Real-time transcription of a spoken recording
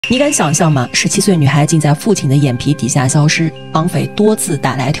你敢想象吗？17岁女孩竟在父亲的眼皮底下消失，绑匪多次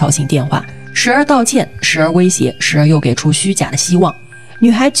打来挑衅电话，时而道歉，时而威胁，时而又给出虚假的希望。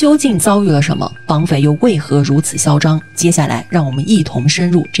女孩究竟遭遇了什么？绑匪又为何如此嚣张？接下来，让我们一同深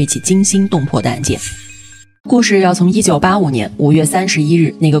入这起惊心动魄的案件。故事要从1985年5月31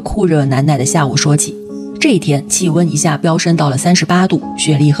日那个酷热难耐的下午说起。这一天，气温一下飙升到了38度，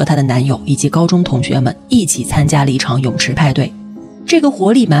雪莉和她的男友以及高中同学们一起参加了一场泳池派对。这个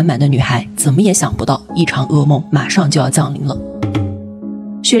活力满满的女孩怎么也想不到，一场噩梦马上就要降临了。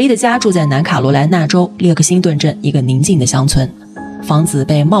雪莉的家住在南卡罗来纳州列克辛顿镇一个宁静的乡村，房子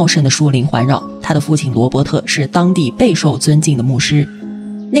被茂盛的树林环绕。她的父亲罗伯特是当地备受尊敬的牧师。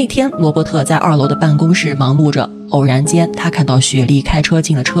那天，罗伯特在2楼的办公室忙碌着，偶然间他看到雪莉开车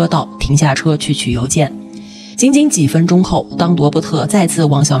进了车道，停下车去取邮件。仅仅几分钟后，当罗伯特再次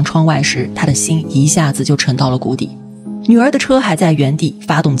望向窗外时，他的心一下子就沉到了谷底。女儿的车还在原地，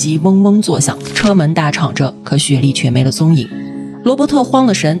发动机嗡嗡作响，车门大敞着，可雪莉却没了踪影。罗伯特慌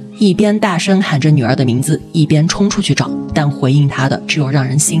了神，一边大声喊着女儿的名字，一边冲出去找，但回应他的只有让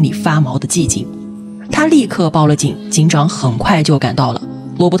人心里发毛的寂静。他立刻报了警，警长很快就赶到了。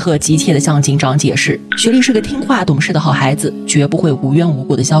罗伯特急切地向警长解释，雪莉是个听话懂事的好孩子，绝不会无缘无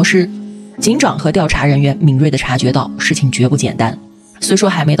故的消失。警长和调查人员敏锐地察觉到事情绝不简单。虽说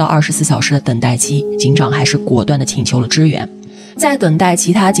还没到24小时的等待期，警长还是果断地请求了支援。在等待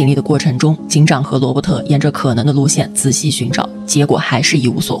其他警力的过程中，警长和罗伯特沿着可能的路线仔细寻找，结果还是一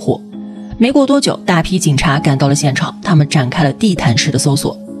无所获。没过多久，大批警察赶到了现场，他们展开了地毯式的搜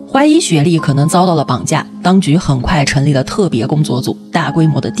索，怀疑雪莉可能遭到了绑架。当局很快成立了特别工作组，大规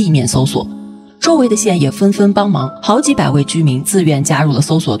模的地面搜索。周围的县也纷纷帮忙，好几百位居民自愿加入了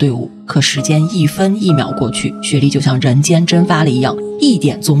搜索队伍。可时间一分一秒过去，雪莉就像人间蒸发了一样，一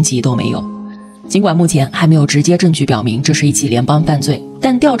点踪迹都没有。尽管目前还没有直接证据表明这是一起联邦犯罪，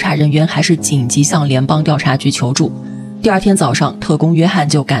但调查人员还是紧急向联邦调查局求助。第二天早上，特工约翰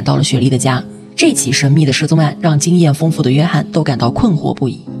就赶到了雪莉的家。这起神秘的失踪案让经验丰富的约翰都感到困惑不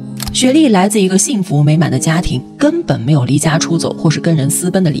已。雪莉来自一个幸福美满的家庭，根本没有离家出走或是跟人私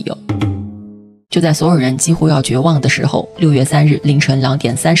奔的理由。就在所有人几乎要绝望的时候，6月3日凌晨2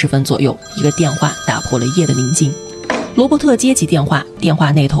点30分左右，一个电话打破了夜的宁静。罗伯特接起电话，电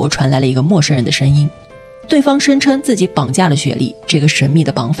话那头传来了一个陌生人的声音。对方声称自己绑架了雪莉。这个神秘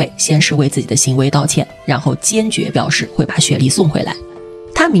的绑匪先是为自己的行为道歉，然后坚决表示会把雪莉送回来。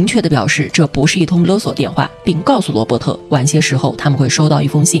他明确地表示这不是一通勒索电话，并告诉罗伯特晚些时候他们会收到一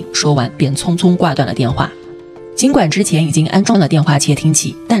封信。说完便匆匆挂断了电话。尽管之前已经安装了电话窃听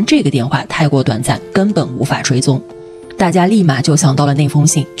器，但这个电话太过短暂，根本无法追踪。大家立马就想到了那封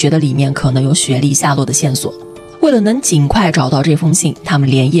信，觉得里面可能有雪莉下落的线索。为了能尽快找到这封信，他们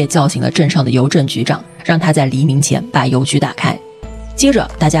连夜叫醒了镇上的邮政局长，让他在黎明前把邮局打开。接着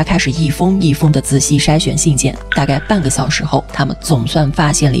大家开始一封一封的仔细筛选信件，大概半个小时后，他们总算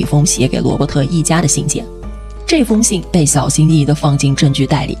发现了一封写给罗伯特一家的信件。这封信被小心翼翼地放进证据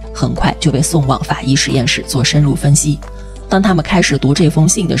袋里，很快就被送往法医实验室做深入分析。当他们开始读这封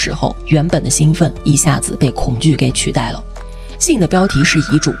信的时候，原本的兴奋一下子被恐惧给取代了。信的标题是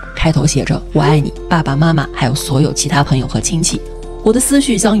遗嘱，开头写着我爱你，爸爸妈妈还有所有其他朋友和亲戚，我的思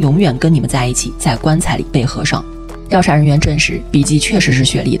绪将永远跟你们在一起，在棺材里被合上。调查人员证实笔迹确实是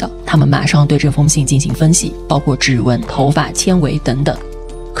雪莉的，他们马上对这封信进行分析，包括指纹、头发、纤维等等。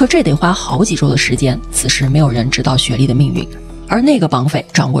可这得花好几周的时间，此时没有人知道雪莉的命运，而那个绑匪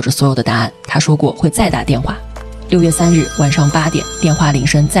掌握着所有的答案。他说过会再打电话。6月3日晚上8点，电话铃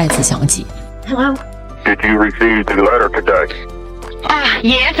声再次响起。 Hello? Did you receive the letter today?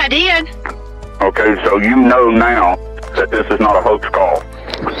 Yes, I did. Okay, so you know now that this is not a hoax call.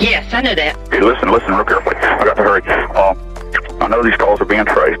 Yes, I know that. Okay, listen real carefully. I got to hurry. I know these calls are being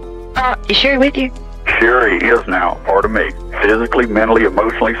traced. Is Sherry with you? Sherry is now part of me. Physically, mentally,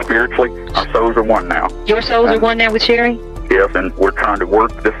 emotionally, spiritually, our souls are one now. Your souls are one now with Sherry? Yes, and we're trying to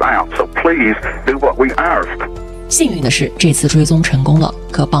work this out. So please do what we asked. 幸运的是，这次追踪成功了，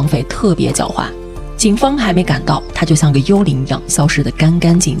可绑匪特别狡猾。警方还没赶到，他就像个幽灵一样消失得干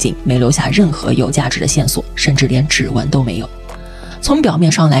干净净，没留下任何有价值的线索，甚至连指纹都没有。从表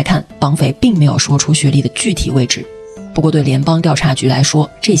面上来看，绑匪并没有说出雪莉的具体位置。不过对联邦调查局来说，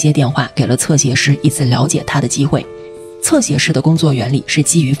这些电话给了侧写师一次了解他的机会。侧写师的工作原理是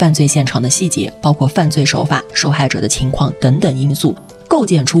基于犯罪现场的细节，包括犯罪手法、受害者的情况等等因素，构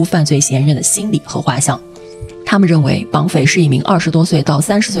建出犯罪嫌疑人的心理和画像。他们认为绑匪是一名20多岁到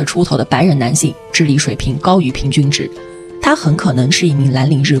30岁出头的白人男性，智力水平高于平均值。他很可能是一名蓝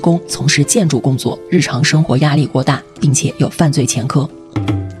领日工，从事建筑工作，日常生活压力过大，并且有犯罪前科。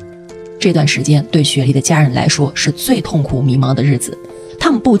这段时间对雪莉的家人来说是最痛苦迷茫的日子，他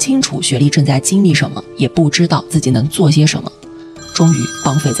们不清楚雪莉正在经历什么，也不知道自己能做些什么。终于，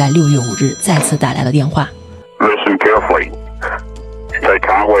绑匪在6月5日再次打来了电话。Listen carefully. Take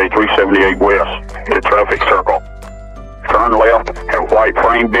Highway 378 west to traffic circle. Turn left at white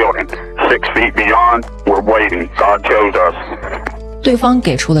frame building. 6 feet beyond, we're waiting. God chose us. 对方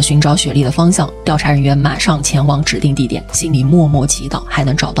给出了寻找雪莉的方向，调查人员马上前往指定地点，心里默默祈祷还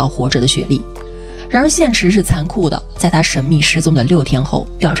能找到活着的雪莉。然而现实是残酷的，在她神秘失踪的6天后，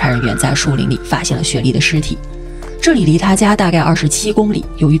调查人员在树林里发现了雪莉的尸体。这里离她家大概27公里，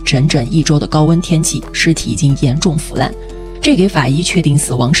由于整整1周的高温天气，尸体已经严重腐烂，这给法医确定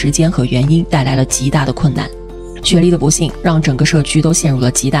死亡时间和原因带来了极大的困难。雪莉的不幸让整个社区都陷入了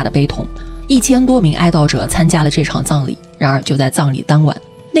极大的悲痛，1000多名哀悼者参加了这场葬礼。然而就在葬礼当晚，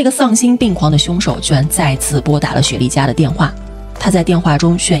那个丧心病狂的凶手居然再次拨打了雪莉家的电话。他在电话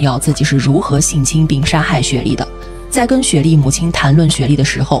中炫耀自己是如何性侵并杀害雪莉的。在跟雪莉母亲谈论雪莉的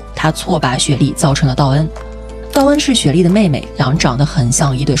时候，他错把雪莉造成了道恩。道恩是雪莉的妹妹，两人长得很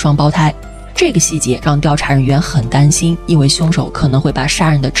像一对双胞胎。这个细节让调查人员很担心，因为凶手可能会把杀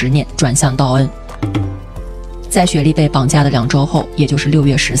人的执念转向道恩。在雪莉被绑架的2周后，也就是6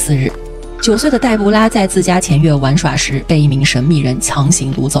月14日，9岁的黛布拉在自家前院玩耍时被一名神秘人强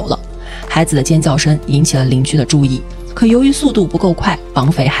行掳走了。孩子的尖叫声引起了邻居的注意，可由于速度不够快，绑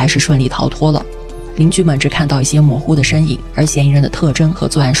匪还是顺利逃脱了。邻居们只看到一些模糊的身影，而嫌疑人的特征和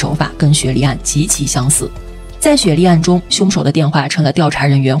作案手法跟雪莉案极其相似。在雪莉案中，凶手的电话成了调查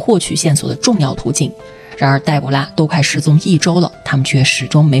人员获取线索的重要途径。然而黛布拉都快失踪1周了，他们却始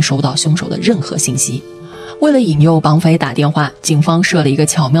终没收到凶手的任何信息。为了引诱绑匪打电话，警方设了一个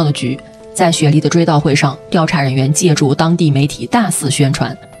巧妙的局。在雪莉的追悼会上，调查人员借助当地媒体大肆宣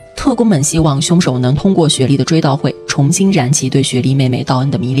传，特工们希望凶手能通过雪莉的追悼会重新燃起对雪莉妹妹道恩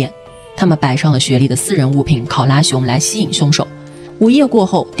的迷恋。他们摆上了雪莉的私人物品考拉熊来吸引凶手。午夜过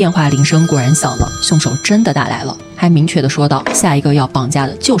后，电话铃声果然响了，凶手真的打来了，还明确地说道下一个要绑架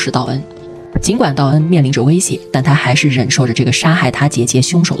的就是道恩。尽管道恩面临着威胁，但他还是忍受着这个杀害他姐姐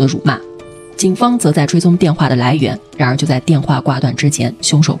凶手的辱骂。警方则在追踪电话的来源，然而就在电话挂断之前，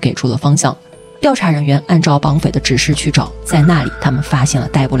凶手给出了方向。调查人员按照绑匪的指示去找，在那里他们发现了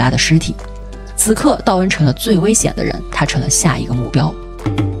黛布拉的尸体。此刻道恩成了最危险的人，他成了下一个目标。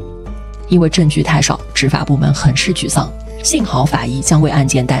因为证据太少，执法部门很是沮丧。幸好法医将为案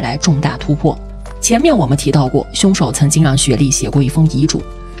件带来重大突破。前面我们提到过，凶手曾经让雪莉写过一封遗嘱。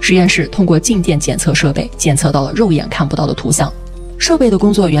实验室通过静电检测设备检测到了肉眼看不到的图像。设备的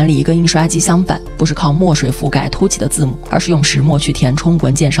工作原理跟印刷机相反，不是靠墨水覆盖凸起的字母，而是用石墨去填充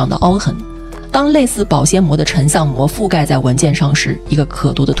文件上的凹痕。当类似保鲜膜的成像膜覆盖在文件上时，一个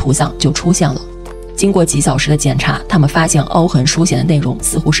可读的图像就出现了。经过几小时的检查，他们发现凹痕书写的内容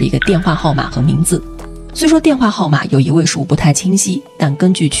似乎是一个电话号码和名字。虽说电话号码有1位数不太清晰，但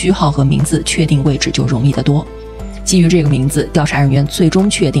根据区号和名字确定位置就容易得多。基于这个名字，调查人员最终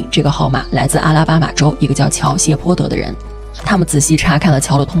确定这个号码来自阿拉巴马州一个叫乔·谢泼德的人。他们仔细查看了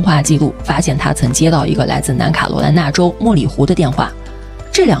乔的通话记录，发现他曾接到一个来自南卡罗来纳州莫里湖的电话。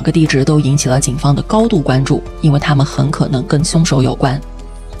这2个地址都引起了警方的高度关注，因为他们很可能跟凶手有关。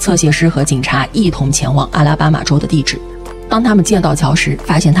侧写师和警察一同前往阿拉巴马州的地址。当他们见到乔时，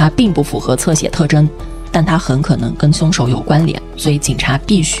发现他并不符合侧写特征，但他很可能跟凶手有关联，所以警察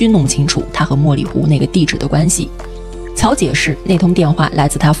必须弄清楚他和莫里湖那个地址的关系。乔解释，那通电话来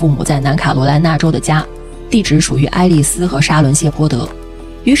自他父母在南卡罗来纳州的家，地址属于爱丽丝和沙伦·谢泼德。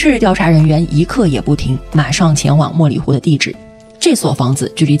于是调查人员一刻也不停，马上前往莫里湖的地址。这所房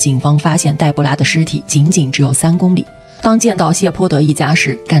子距离警方发现黛布拉的尸体仅仅只有3公里。当见到谢泼德一家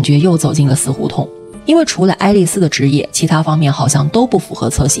时，感觉又走进了死胡同，因为除了爱丽丝的职业，其他方面好像都不符合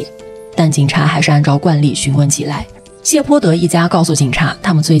侧写。但警察还是按照惯例询问起来。谢泼德一家告诉警察，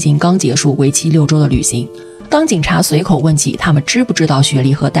他们最近刚结束为期6周的旅行。当警察随口问起他们知不知道雪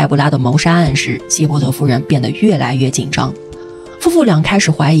莉和黛布拉的谋杀案时，谢泼德夫人变得越来越紧张。夫妇俩开始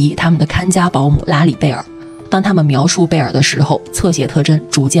怀疑他们的看家保姆拉里贝尔。当他们描述贝尔的时候，侧写特征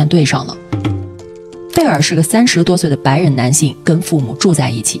逐渐对上了。贝尔是个30多岁的白人男性，跟父母住在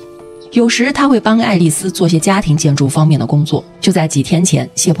一起。有时他会帮爱丽丝做些家庭建筑方面的工作。就在几天前，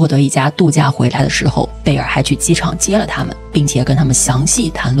谢泼德一家度假回来的时候，贝尔还去机场接了他们，并且跟他们详细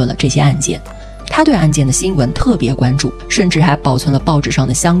谈论了这些案件。他对案件的新闻特别关注，甚至还保存了报纸上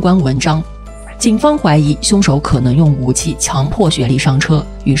的相关文章。警方怀疑凶手可能用武器强迫雪莉上车，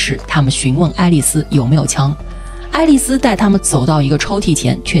于是他们询问爱丽丝有没有枪。爱丽丝带他们走到一个抽屉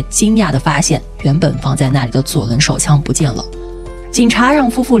前，却惊讶地发现原本放在那里的左轮手枪不见了。警察让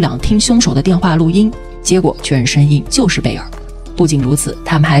夫妇俩听凶手的电话录音，结果确认声音就是贝尔。不仅如此，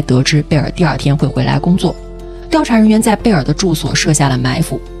他们还得知贝尔第2天会回来工作。调查人员在贝尔的住所设下了埋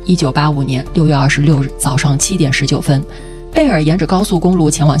伏。1985年6月26日早上7点19分，贝尔沿着高速公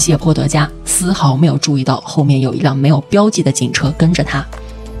路前往谢泼德家，丝毫没有注意到后面有一辆没有标记的警车跟着他。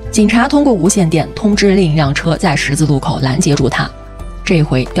警察通过无线电通知另一辆车在十字路口拦截住他。这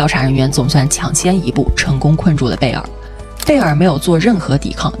回调查人员总算抢先一步成功困住了贝尔。贝尔没有做任何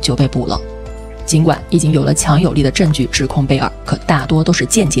抵抗就被捕了。尽管已经有了强有力的证据指控贝尔，可大多都是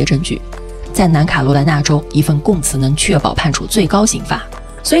间接证据。在南卡罗来纳州，一份供词能确保判处最高刑罚，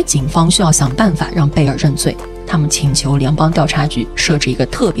所以警方需要想办法让贝尔认罪。他们请求联邦调查局设置一个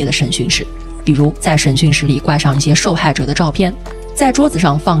特别的审讯室，比如在审讯室里挂上一些受害者的照片，在桌子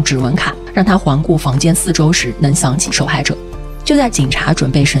上放指纹卡，让他环顾房间四周时能想起受害者。就在警察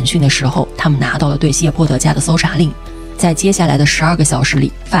准备审讯的时候，他们拿到了对谢泼德家的搜查令。在接下来的12个小时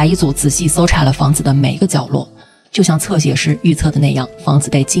里，法医组仔细搜查了房子的每个角落，就像侧写师预测的那样，房子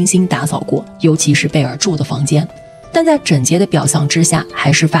被精心打扫过，尤其是贝尔住的房间。但在整洁的表象之下，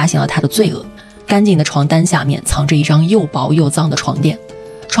还是发现了他的罪恶。干净的床单下面藏着一张又薄又脏的床垫，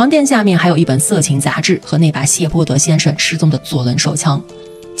床垫下面还有一本色情杂志和那把谢泼德先生失踪的左轮手枪。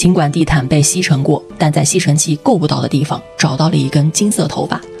尽管地毯被吸尘过，但在吸尘器够不到的地方找到了一根金色头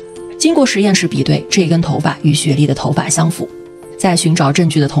发。经过实验室比对，这根头发与雪莉的头发相符。在寻找证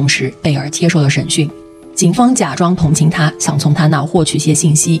据的同时，贝尔接受了审讯。警方假装同情他，想从他那获取些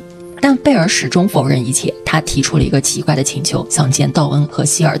信息，但贝尔始终否认一切。他提出了一个奇怪的请求，想见道恩和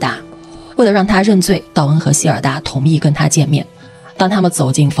希尔达。为了让他认罪，道恩和希尔达同意跟他见面。当他们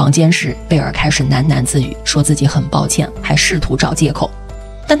走进房间时，贝尔开始喃喃自语，说自己很抱歉，还试图找借口。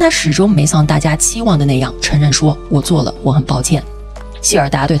但他始终没像大家期望的那样承认说我做了，我很抱歉。希尔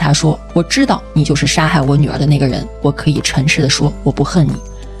达对他说，我知道你就是杀害我女儿的那个人，我可以诚实地说我不恨你。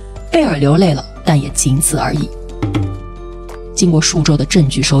贝尔流泪了，但也仅此而已。经过数周的证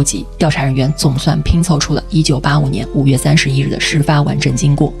据收集，调查人员总算拼凑出了1985年5月31日的事发完整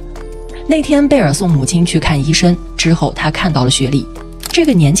经过。那天贝尔送母亲去看医生之后，他看到了雪莉。这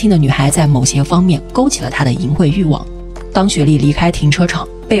个年轻的女孩在某些方面勾起了他的淫秽欲望。当雪莉离开停车场，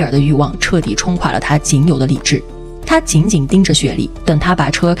贝尔的欲望彻底冲垮了他仅有的理智。他紧紧盯着雪莉，等他把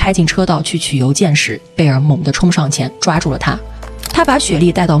车开进车道去取邮件时，贝尔猛地冲上前抓住了他。他把雪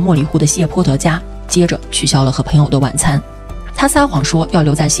莉带到莫里湖的谢泼德家，接着取消了和朋友的晚餐。他撒谎说要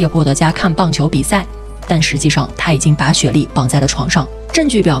留在谢泼德家看棒球比赛，但实际上他已经把雪莉绑在了床上。证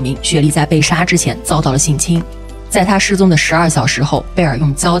据表明，雪莉在被杀之前遭到了性侵。在他失踪的12小时后，贝尔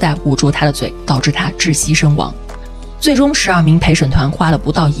用胶带捂住他的嘴，导致他窒息身亡。最终12名陪审团花了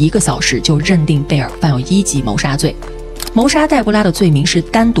不到1个小时就认定贝尔犯有1级谋杀罪。谋杀黛布拉的罪名是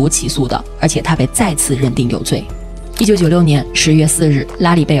单独起诉的，而且他被再次认定有罪。1996年10月4日，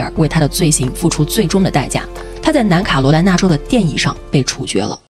拉里·贝尔为他的罪行付出最终的代价，他在南卡罗来纳州的电椅上被处决了。